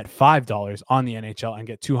just bet $5 on the NHL and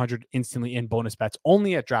get $200 instantly in bonus bets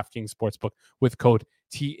only at DraftKings Sportsbook with code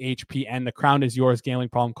THPN. The crown is yours. Gambling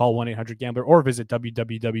problem, call 1-800-GAMBLER or visit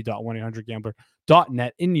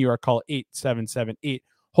www.1800gambler.net. In New York, call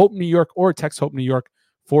 877-8-HOPE New York or text HOPE New York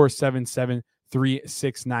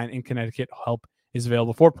 477-369. In Connecticut, help is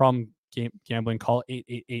available for problem gambling. Call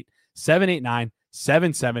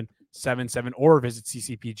 888-789-7777 or visit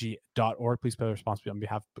ccpg.org. Please play responsibly on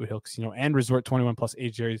behalf of Boot Hill Casino and Resort. 21 plus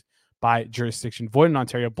age areas by jurisdiction. Void in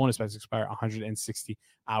Ontario. Bonus bets expire 160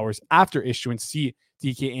 hours after issuance. See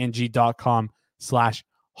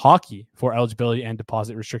dkng.com/hockey for eligibility and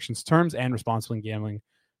deposit restrictions, terms, and responsible gaming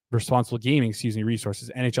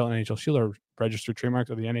resources. NHL and NHL Shield are registered trademarks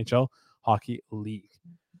of the NHL Hockey League.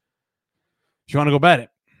 If you want to go bet it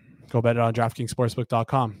on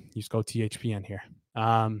DraftKingsSportsbook.com. Use code THPN here.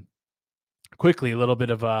 Quickly, a little bit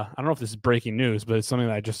of I don't know if this is breaking news, but it's something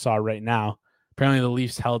that I just saw right now. Apparently, the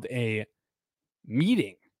Leafs held a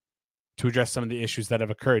meeting to address some of the issues that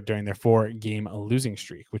have occurred during their 4-game losing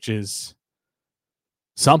streak, which is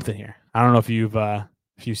something here. I don't know if you've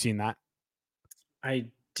seen that. I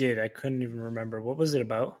did. I couldn't even remember. What was it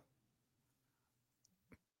about?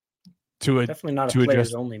 Definitely not a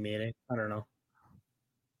players only meeting. I don't know.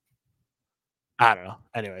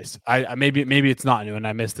 Anyways, I maybe it's not new, and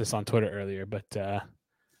I missed this on Twitter earlier, but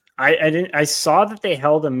I didn't. I saw that they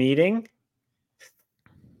held a meeting.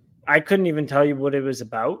 I couldn't even tell you what it was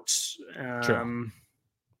about. True.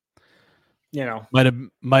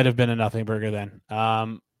 Might have been a nothing burger then.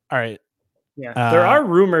 All right. Yeah, there are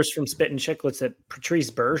rumors from Spit and Chicklets that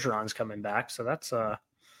Patrice Bergeron's coming back, so that's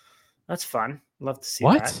fun. Love to see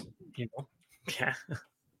that. Yeah,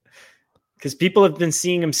 because people have been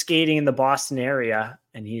seeing him skating in the Boston area,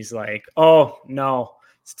 and he's like, "Oh no,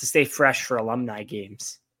 it's to stay fresh for alumni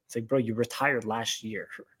games." It's like, bro, you retired last year.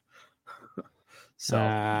 So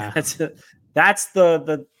that's the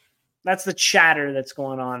chatter that's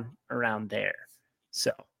going on around there.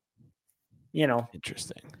 So,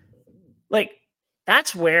 interesting. Like,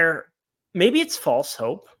 that's where maybe it's false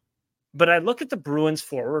hope, but I look at the Bruins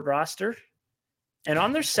forward roster, and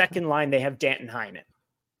on their second line, they have Danton Heinen.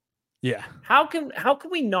 Yeah. How can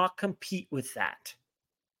we not compete with that?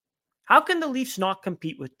 How can the Leafs not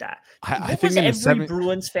compete with that? I think every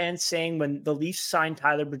Bruins fan saying when the Leafs signed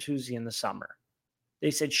Tyler Bertuzzi in the summer? They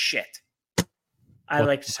said, shit, I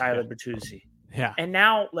like Tyler Bertuzzi. Yeah. And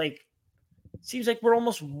now, like, seems like we're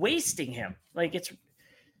almost wasting him. Like, it's...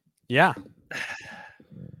 Yeah.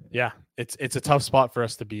 Yeah. It's a tough spot for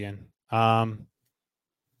us to be in. I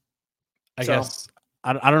guess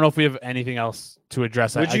I don't know if we have anything else to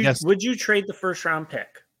address. Would you trade the first round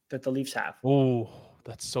pick that the Leafs have? Oh,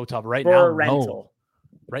 that's so tough. Right for now, a rental? No.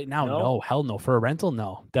 Right now, no. Hell no. For a rental,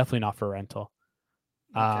 no. Definitely not for a rental.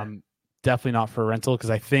 Okay. Definitely not for a rental,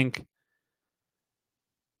 because I think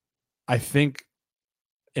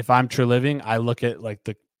if I'm True Living, I look at like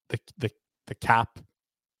the cap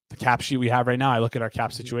sheet we have right now. I look at our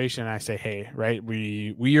cap situation and I say, hey, right,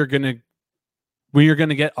 we are gonna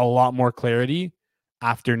get a lot more clarity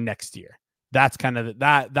after next year. That's kind of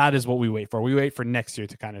that is what we wait for. We wait for next year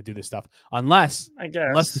to kind of do this stuff, unless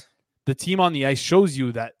the team on the ice shows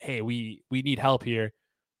you that, hey, we need help here.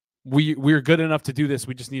 We're good enough to do this.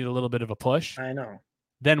 We just need a little bit of a push. I know.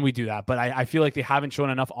 Then we do that. But I feel like they haven't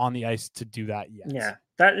shown enough on the ice to do that yet. Yeah.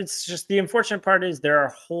 That it's just the unfortunate part is there are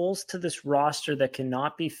holes to this roster that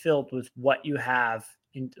cannot be filled with what you have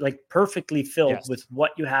perfectly filled with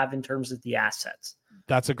what you have in terms of the assets.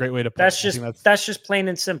 That's a great way to put it. That's just plain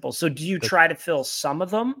and simple. So do you try to fill some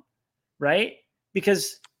of them, right?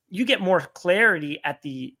 Because you get more clarity at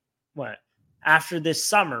after this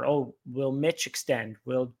summer. Oh, will Mitch extend?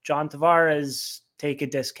 Will John Tavares take a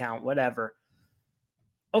discount? Whatever.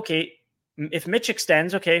 Okay, if Mitch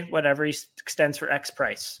extends, okay, whatever, he extends for X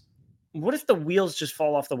price. What if the wheels just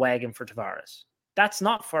fall off the wagon for Tavares? That's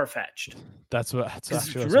not far-fetched. That's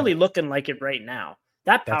actually it's really looking like it right now.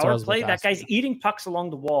 That power play, that guy's eating pucks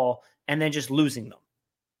along the wall and then just losing them.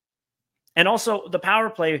 And also the power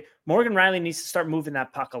play, Morgan Riley needs to start moving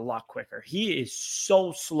that puck a lot quicker. He is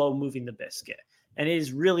so slow moving the biscuit, and it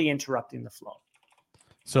is really interrupting the flow.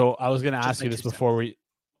 So I was going to ask you this before we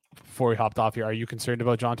hopped off here. Are you concerned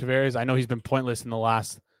about John Tavares? I know he's been pointless in the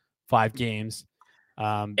last 5 games.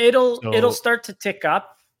 It'll start to tick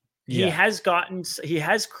up. Yeah. He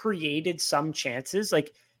has created some chances.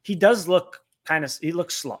 Like, he does look he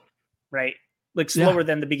looks slow, right? Like slower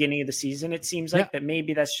than the beginning of the season, it seems like, but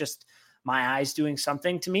maybe that's just my eyes doing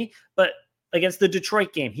something to me. But against the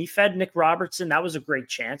Detroit game, he fed Nick Robertson. That was a great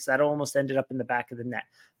chance. That almost ended up in the back of the net.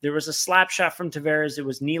 There was a slap shot from Tavares. It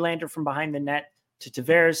was Nylander from behind the net to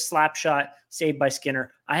Tavares, slap shot, saved by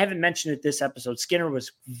Skinner. I haven't mentioned it this episode. Skinner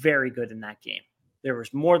was very good in that game. There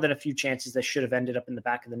was more than a few chances that should have ended up in the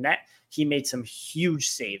back of the net. He made some huge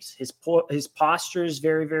saves. His posture is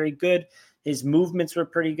very, very good. His movements were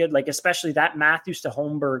pretty good. Like, especially that Matthews to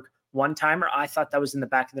Holmberg one-timer, I thought that was in the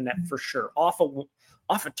back of the net for sure. Off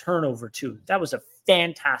a turnover, too. That was a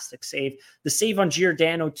fantastic save. The save on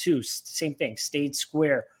Giordano, too, same thing. Stayed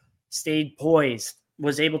square, stayed poised,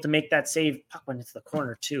 was able to make that save. Puck went into the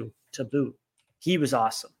corner, too, to boot. He was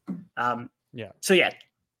awesome. So,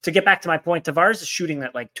 to get back to my point, Tavares is shooting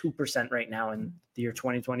at like 2% right now in the year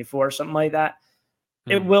 2024, something like that.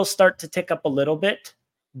 It will start to tick up a little bit,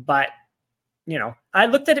 but I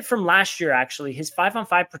looked at it from last year, actually. His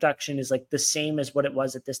 5-on-5 production is like the same as what it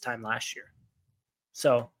was at this time last year.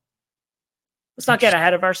 So let's not get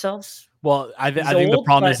ahead of ourselves. Well, I think the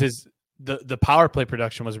problem is the power play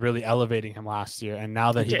production was really elevating him last year. And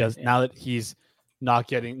now that he's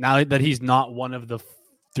not one of the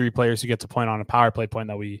 3 players who gets a point on a power play point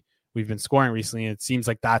that we've been scoring recently, it seems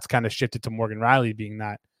like that's kind of shifted to Morgan Riley being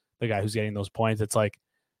the guy who's getting those points. It's like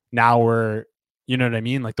now we're, you know what I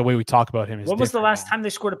mean? Like the way we talk about him is When was the last time they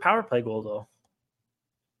scored a power play goal, though?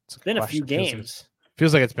 It's been a few games.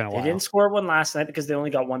 Feels like it's been a while. They didn't score one last night because they only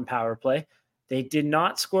got one power play. They did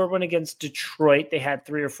not score one against Detroit. They had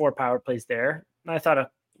 3 or 4 power plays there. I thought a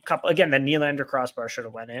couple, again, the Nylander crossbar should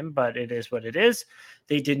have went in, but it is what it is.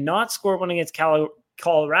 They did not score one against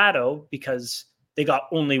Colorado because they got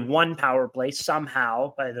only one power play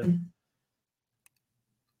somehow by the.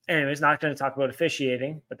 Anyways, not going to talk about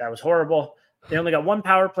officiating, but that was horrible. They only got one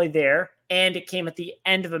power play there, and it came at the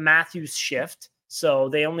end of a Matthews shift. So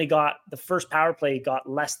they only got the first power play got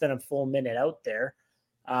less than a full minute out there.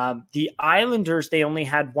 The Islanders, they only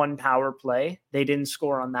had one power play. They didn't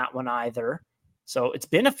score on that one either. So it's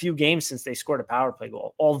been a few games since they scored a power play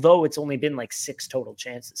goal, although it's only been like 7 total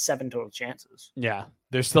chances. Yeah.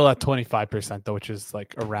 They're still at 25% though, which is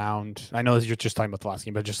like around, I know you're just talking about the last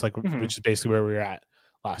game, but just like, which is basically where we were at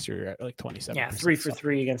last year. We were at like 27. Yeah. 3 for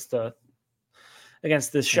 3 against the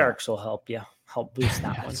Sharks will help boost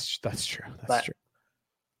that one. That's true. That's true.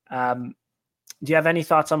 Do you have any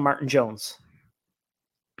thoughts on Martin Jones?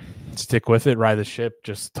 Stick with it, ride the ship.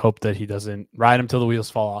 Just hope that he doesn't ride him till the wheels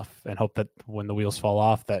fall off, and hope that when the wheels fall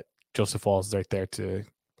off, that Joseph Woll is right there to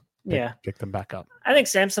pick them back up. I think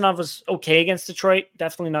Samsonov was okay against Detroit.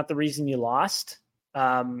 Definitely not the reason you lost.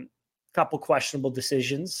 Couple questionable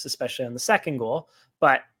decisions, especially on the second goal,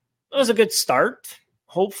 but it was a good start.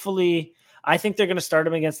 Hopefully, I think they're going to start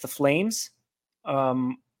him against the Flames,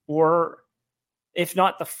 or if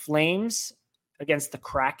not the Flames, against the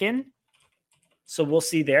Kraken. So we'll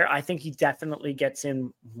see there. I think he definitely gets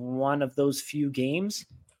in one of those few games.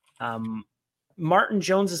 Martin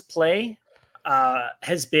Jones's play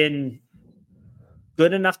has been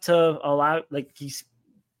good enough to allow, like, he's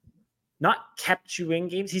not kept you in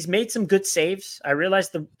games. He's made some good saves. I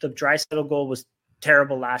realized the Draisaitl goal was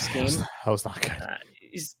terrible last game. That was not good.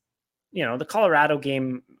 The Colorado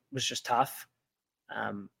game was just tough.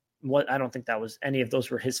 I don't think that was any of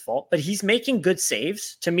those were his fault, but he's making good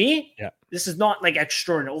saves. To me, this is not like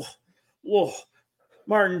extraordinary. Whoa,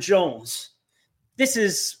 Martin Jones.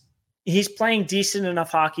 He's playing decent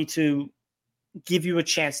enough hockey to give you a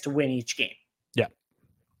chance to win each game. Yeah.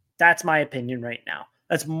 That's my opinion right now.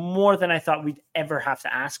 That's more than I thought we'd ever have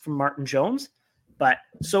to ask from Martin Jones, but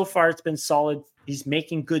so far it's been solid. He's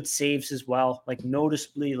making good saves as well. Like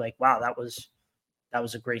noticeably, like, wow, that was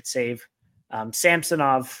a great save.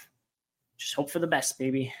 Samsonov, just hope for the best,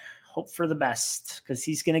 baby. Hope for the best, because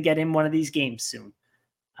he's going to get in one of these games soon.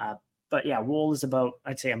 But yeah, Woll is about,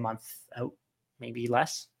 I'd say, a month out, maybe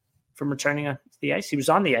less, from returning to the ice. He was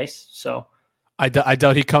on the ice, so. I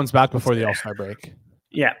doubt he comes back before the All-Star break.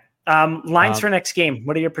 Yeah. Lines for next game.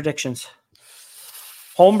 What are your predictions?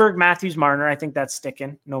 Holmberg, Matthews, Marner. I think that's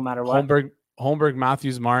sticking no matter what. Holmberg,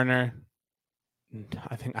 Matthews, Marner.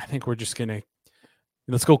 I think we're just going to,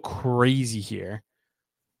 let's go crazy here.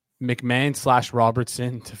 McMahon /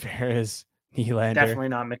 Robertson, Tavares, Nylander. Definitely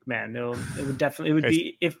not McMahon. No, it would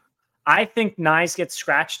be if I think Nyes gets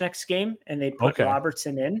scratched next game and they put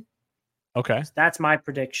Robertson in. Okay. So that's my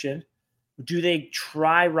prediction. Do they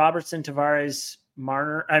try Robertson, Tavares,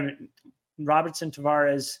 Marner? Robertson,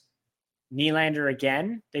 Tavares, Nylander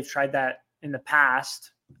again? They've tried that in the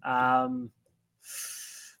past.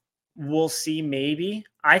 We'll see, maybe.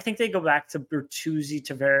 I think they go back to Bertuzzi,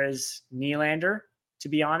 Tavares, Nylander, to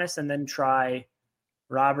be honest, and then try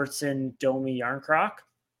Robertson, Domi, Yarncroc.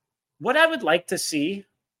 What I would like to see,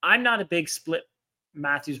 I'm not a big split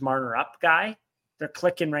Matthews, Marner up guy. They're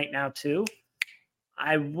clicking right now too.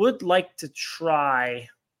 I would like to try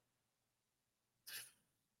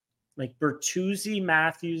like Bertuzzi,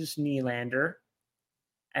 Matthews, Nylander.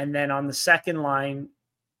 And then on the second line,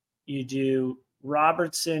 you do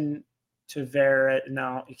Robertson, Tavares.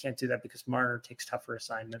 No, you can't do that because Marner takes tougher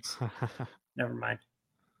assignments. Never mind.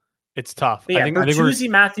 It's tough. But yeah, Bertuzzi,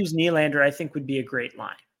 Matthews, Nylander, I think would be a great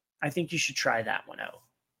line. I think you should try that one out.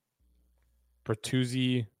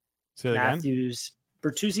 Bertuzzi, Matthews,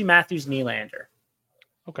 Bertuzzi, Matthews, Nylander.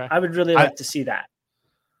 Okay. I would really like to see that.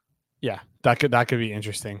 Yeah, that could be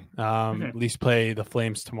interesting. At least play the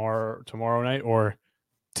Flames tomorrow night or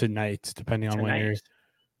tonight, depending on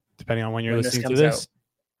when you're listening to this. Out.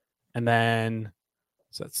 And then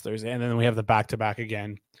so that's Thursday, and then we have the back-to-back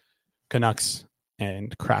again, Canucks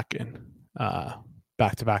and Kraken,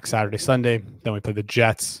 back-to-back Saturday, Sunday. Then we play the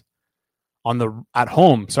Jets at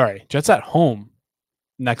home. Jets at home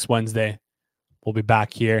next Wednesday. We'll be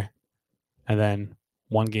back here, and then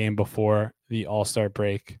one game before the All-Star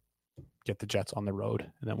break, get the Jets on the road,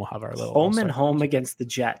 and then we'll have our little home and home against the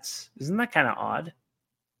Jets. Isn't that kind of odd?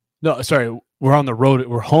 No, sorry, we're on the road.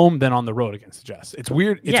 We're home, then on the road against the Jets. It's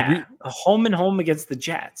weird. It's weird. A home and home against the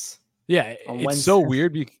Jets. Yeah, on it's Wednesday. so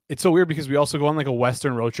weird. It's so weird because we also go on like a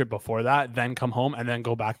Western road trip before that, then come home and then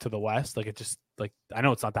go back to the West. Like it just like I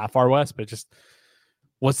know it's not that far west, but just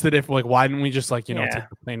what's the difference? Like why didn't we just like take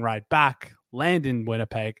the plane ride back, land in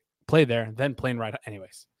Winnipeg, play there, then plane ride?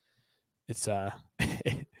 Anyways, it's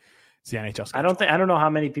it's the NHL schedule. I don't know how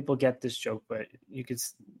many people get this joke, but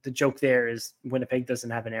the joke there is Winnipeg doesn't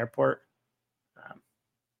have an airport.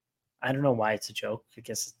 I don't know why it's a joke. I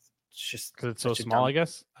guess it's just because it's so small. I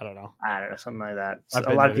guess I don't know. Something like that. So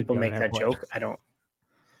a lot of people make that joke. I don't.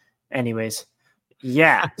 Anyways,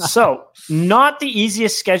 yeah. So not the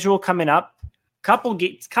easiest schedule coming up. Couple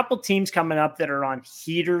teams coming up that are on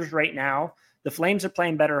heaters right now. The Flames are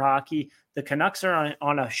playing better hockey. The Canucks are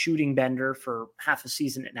on a shooting bender for half a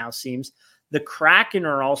season, it now seems. The Kraken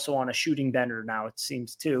are also on a shooting bender now, it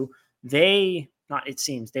seems too. They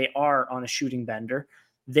are on a shooting bender.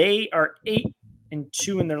 They are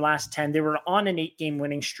 8-2 in their last 10. They were on an 8-game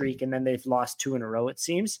winning streak, and then they've lost 2 in a row, it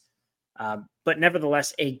seems. But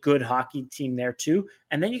nevertheless, a good hockey team there too.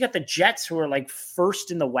 And then you got the Jets, who are like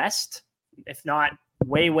first in the West, if not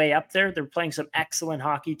way, way up there. They're playing some excellent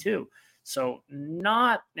hockey too. So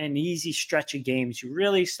not an easy stretch of games. You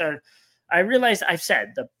really start. I realize I've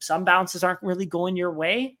said some bounces aren't really going your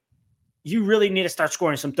way. You really need to start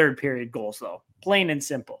scoring some third period goals, though. Plain and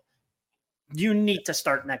simple. You need to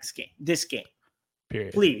start this game.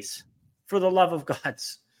 Period. Please, for the love of God,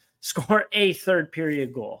 score a third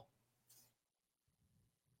period goal.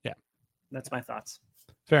 Yeah. That's my thoughts.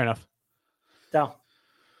 Fair enough. So,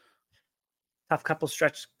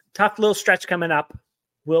 tough little stretch coming up.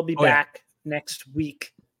 We'll be back next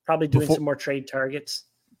week, probably doing some more trade targets.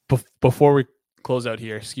 Before we close out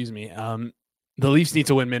here, excuse me, the Leafs need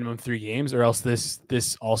to win minimum 3 games, or else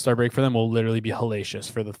this All-Star break for them will literally be hellacious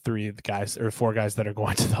for the 4 guys that are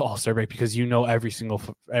going to the All-Star break, because every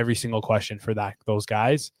single question for those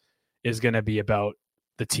guys is going to be about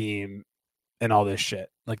the team and all this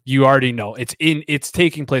shit. Like you already know, it's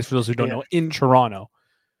taking place, for those who don't know, in Toronto,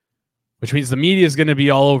 which means the media is going to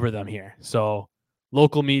be all over them here. So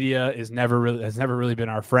local media has never really been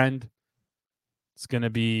our friend. It's going to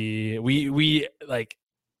be we like,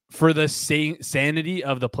 for the sanity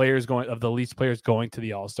of the Leafs players going to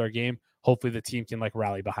the All-Star game. Hopefully the team can like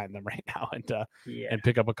rally behind them right now and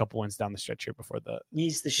pick up a couple wins down the stretch here before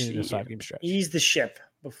ease the 5-game stretch. Ease the ship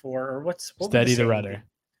before, or what steady the rudder.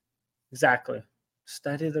 Exactly.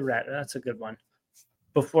 Steady the rudder. That's a good one.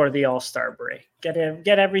 Before the All-Star break, get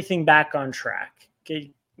everything back on track. Get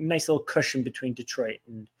a nice little cushion between Detroit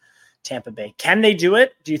and Tampa Bay. Can they do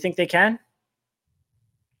it? Do you think they can?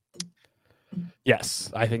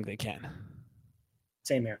 Yes, I think they can.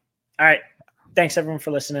 Same here. All right. Thanks everyone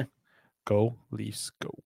for listening. Go Leafs, go.